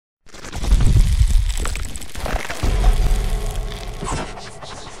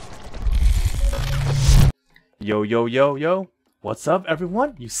Yo, yo, yo, yo. What's up,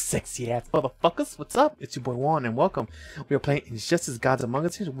 everyone? You sexy ass motherfuckers. What's up? It's your boy Juan, and welcome. We are playing Injustice Gods Among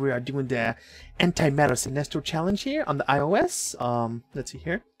Us here. We are doing the Antimatter Sinestro challenge here on the iOS. Let's see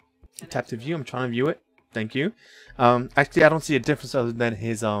here. Tap to view. I'm trying to view it. Thank you. Actually, I don't see a difference other than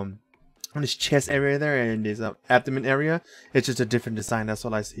his on his chest area there and his abdomen area. It's just a different design. That's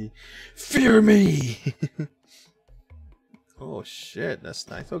all I see. Fear me. Oh shit, that's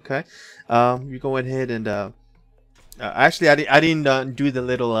nice. Okay, you go ahead and actually I didn't do the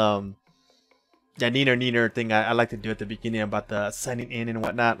little that neener thing I like to do at the beginning about the signing in and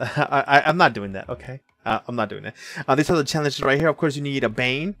whatnot. I'm not doing that. Okay, I'm not doing that. These are the challenges right here. Of course, you need a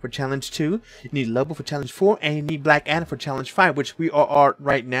Bane for challenge 2, you need Lobo for challenge 4, and you need Black Adam for challenge 5, which we are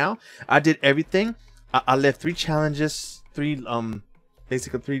right now. I did everything. I left 3 challenges,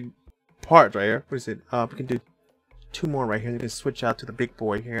 basically 3 parts right here. What is it? We can do 2 more right here. Let me switch out to the big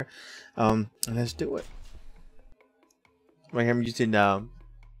boy here, and let's do it. Right here I'm using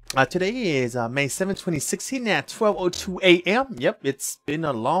today is May 7th, 2016 at 12:02 a.m. Yep, it's been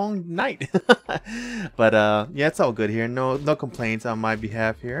a long night. But yeah, it's all good here. No complaints on my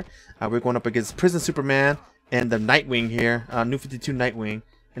behalf here. We're going up against Prison Superman and the Nightwing here, New 52 Nightwing,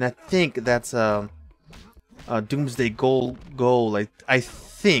 and I think that's Doomsday Goal. I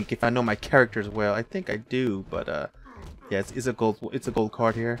think, if I know my characters well. I think I do, but yeah, it's a gold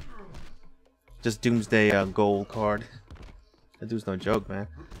card here. Just Doomsday gold card. That dude's no joke, man.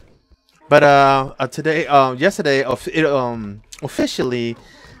 But yesterday, officially,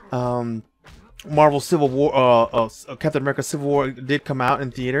 Marvel Civil War, Captain America Civil War did come out in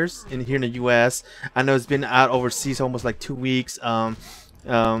theaters here in the U.S. I know it's been out overseas almost like 2 weeks. I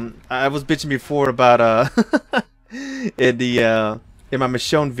was bitching before about in my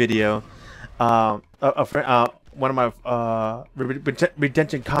Michonne video, one of my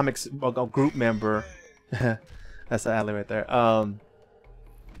Redemption Comics group member. That's the alley right there.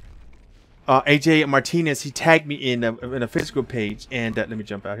 AJ Martinez, he tagged me in a Facebook page, and let me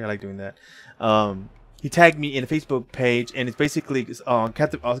jump out here. I like doing that. He tagged me in a Facebook page, and it's basically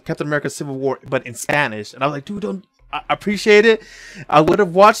Captain America Civil War, but in Spanish. And I was like, dude, I appreciate it. I would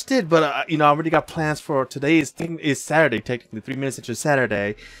have watched it, but you know, I already got plans for today. Is Saturday, technically 3 minutes into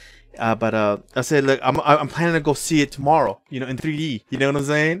Saturday. But I said, look, I'm planning to go see it tomorrow, you know, in 3D. You know what I'm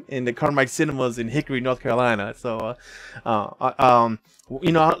saying? In the Carmike Cinemas in Hickory, North Carolina. So,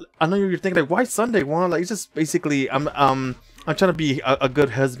 you know, I know you're thinking like, why Sunday? Well, like, it's just basically I'm trying to be a good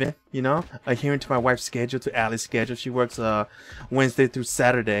husband, you know, adhering to my wife's schedule, to Allie's schedule. She works Wednesday through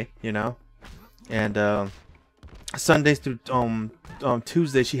Saturday, you know, and Sundays through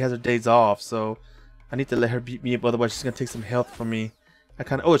Tuesday she has her days off. So I need to let her beat me up, otherwise she's gonna take some health from me. I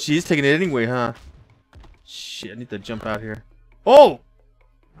kind of, oh, she's taking it anyway, huh? Shit, I need to jump out here. Oh!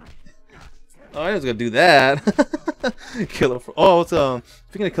 Oh, I was gonna do that. Killer Frost. Oh, it's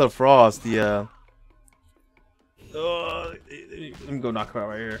speaking of Killer Frost, the let me go knock her out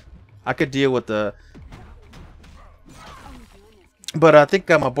right here. I could deal with the, but I think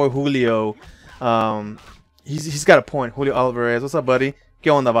my boy Julio, he's got a point. Julio Alvarez, what's up, buddy?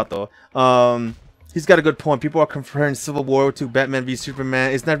 ¿Qué onda, vato? He's got a good point. People are comparing Civil War to Batman v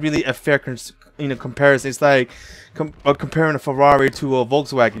Superman. It's not really a fair, comparison. It's like comparing a Ferrari to a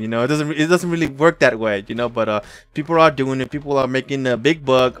Volkswagen. You know, it doesn't really work that way. You know, but people are doing it. People are making a big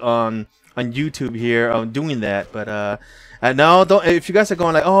buck on YouTube here on doing that. But no, don't. If you guys are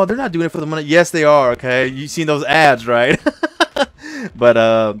going like, oh, they're not doing it for the money. Yes, they are. Okay, you've seen those ads, right? But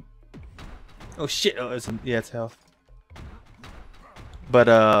oh shit. Oh, it's health. But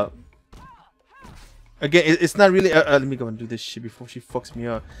again, it's not really. Let me go and do this shit before she fucks me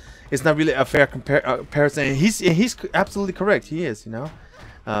up. It's not really a fair comparison. He's absolutely correct. He is, you know.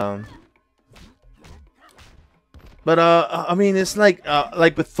 But I mean, it's like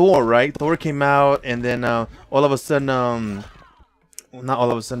with Thor, right? Thor came out, and then all of a sudden, well, not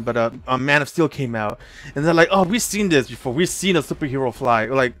all of a sudden, but Man of Steel came out, and they're like, oh, we've seen this before. We've seen a superhero fly.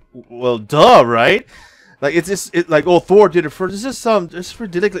 We're like, well, duh, right? Like, it's like, oh, Thor did it first. It's just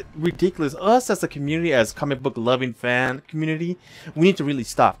ridiculous. Us as a community, as comic book loving fan community, we need to really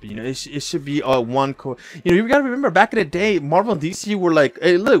stop. You know, it should be one you know, you gotta remember, back in the day, Marvel and DC were like,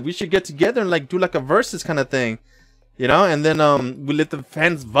 hey, look, we should get together and like do like a versus kind of thing. You know, and then we let the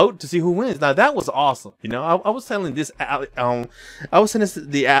fans vote to see who wins. Now that was awesome. You know, I was telling this, I was saying this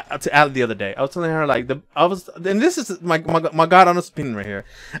to Allie the other day. I was telling her like and this is my god honest opinion right here.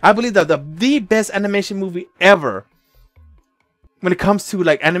 I believe that the best animation movie ever, when it comes to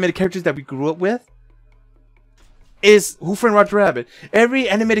like animated characters that we grew up with, is Who Framed Roger Rabbit. Every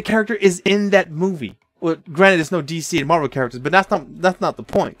animated character is in that movie. Well, granted, there's no DC and Marvel characters, but that's not the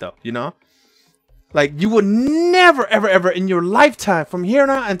point, though. You know. Like, you would never, ever, ever in your lifetime, from here on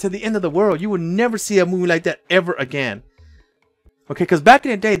out until the end of the world, you would never see a movie like that ever again. Okay, because back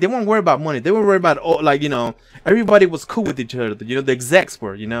in the day, they weren't worried about money. They were worried about, oh, like, you know, everybody was cool with each other. You know, the execs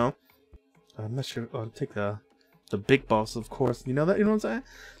were, you know. I'm not sure. I'll take the big boss, of course. You know that? You know what I'm saying?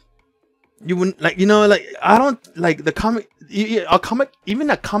 You wouldn't, like, you know, like, I don't, like, the comic, even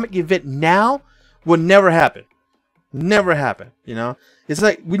a comic event now would never happen. Never happen, you know. It's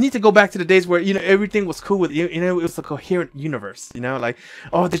like we need to go back to the days where, you know, everything was cool with, you know, it was a coherent universe, you know. Like,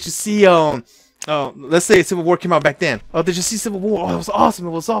 oh, did you see let's say Civil War came out back then. Oh, did you see Civil War? Oh, it was awesome.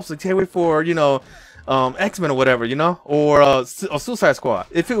 It was awesome. Can't wait for, you know, X-Men or whatever, you know, or Suicide Squad.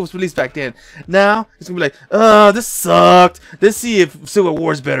 If it was released back then, now it's gonna be like, this sucked. Let's see if Civil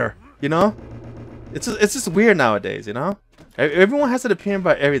War is better, you know. It's just weird nowadays, you know. Everyone has an opinion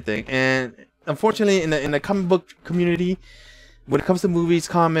about everything, and unfortunately, in the comic book community, when it comes to movies,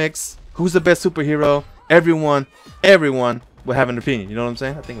 comics, who's the best superhero, everyone will have an opinion. You know what I'm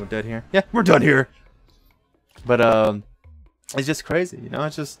saying? I think we're done here. Yeah, we're done here. But it's just crazy, you know.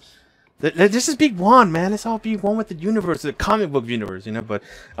 It's just let's just be one, man. Let's all be one with the universe, the comic book universe, you know. But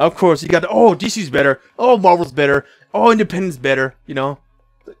of course, you got DC's better, Marvel's better, Independent's better, you know.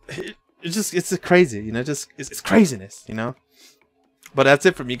 It's just crazy, you know. It's craziness, you know. But that's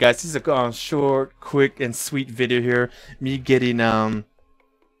it from me, guys. This is a short, quick, and sweet video here. Me getting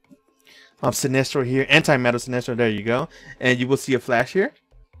Sinestro here, Antimatter Sinestro. There you go, and you will see a flash here.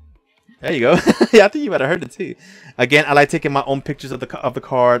 There you go. Yeah, I think you might have heard it too. Again, I like taking my own pictures of the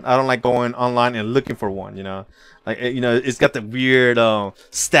card. I don't like going online and looking for one. You know, like, you know, it's got the weird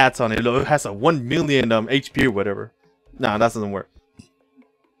stats on it. It has a 1 million HP or whatever. No, that doesn't work.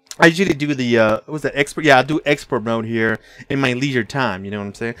 I usually do the what's that, expert? Yeah, I do expert mode here in my leisure time. You know what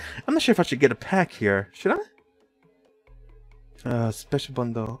I'm saying? I'm not sure if I should get a pack here. Should I? Special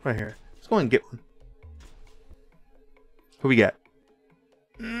bundle right here. Let's go and get one. Who we got?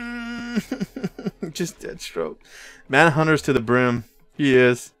 Just Deathstroke. Manhunter's to the brim. He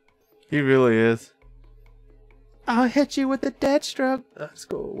is. He really is. I'll hit you with the Deathstroke. Let's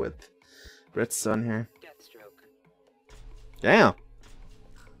go with Red Sun here. Deathstroke. Damn.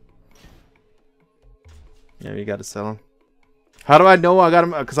 Yeah, you gotta sell them. How do I know I got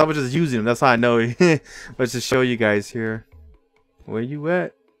them? Because I was just using them. That's how I know. Let's just show you guys here. Where you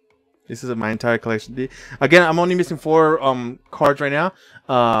at? This is my entire collection. Again, I'm only missing 4 cards right now.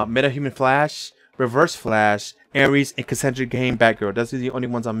 Metahuman Flash, Reverse Flash, Ares, and Concentric Game Batgirl. Those are the only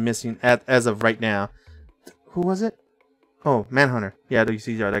ones I'm missing as of right now. Who was it? Oh, Manhunter. Yeah, you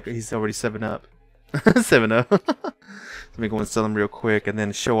see, he's already 7-up. 7-up. Let me go and sell them real quick and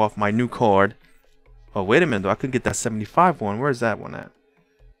then show off my new card. Oh, wait a minute, though. I could get that 75 one. Where's that one at?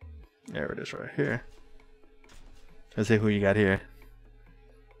 There it is right here. Let's see who you got here.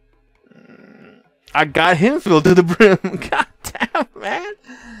 I got him filled to the brim. God damn, man.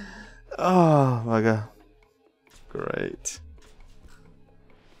 Oh, my God. Great.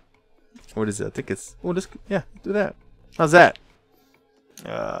 What is it? I think it's... Oh, this, yeah, do that. How's that?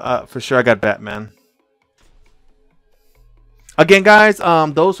 For sure, I got Batman. Again, guys,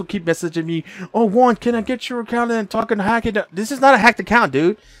 those who keep messaging me, oh, Juan, can I get your account and talking hack it? This is not a hacked account,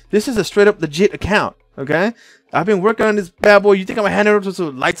 dude. This is a straight up legit account. Okay, I've been working on this bad boy. You think I'm gonna hand it over to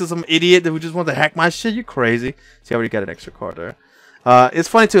some likes of some idiot who just wants to hack my shit? You crazy? See, I already got an extra card there. It's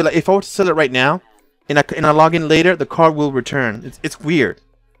funny too. Like, if I were to sell it right now, and I log in later, the card will return. It's weird.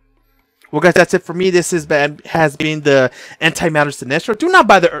 Well, guys, that's it for me. This has been the Antimatter Sinestro. Do not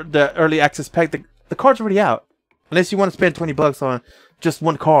buy the early access pack. The card's already out. Unless you want to spend 20 bucks on just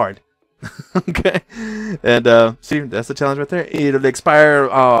one card. Okay. And see, that's the challenge right there. It'll expire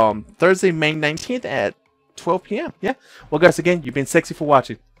Thursday, May 19th at 12 p.m. Yeah. Well, guys, again, you've been sexy for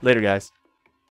watching. Later, guys.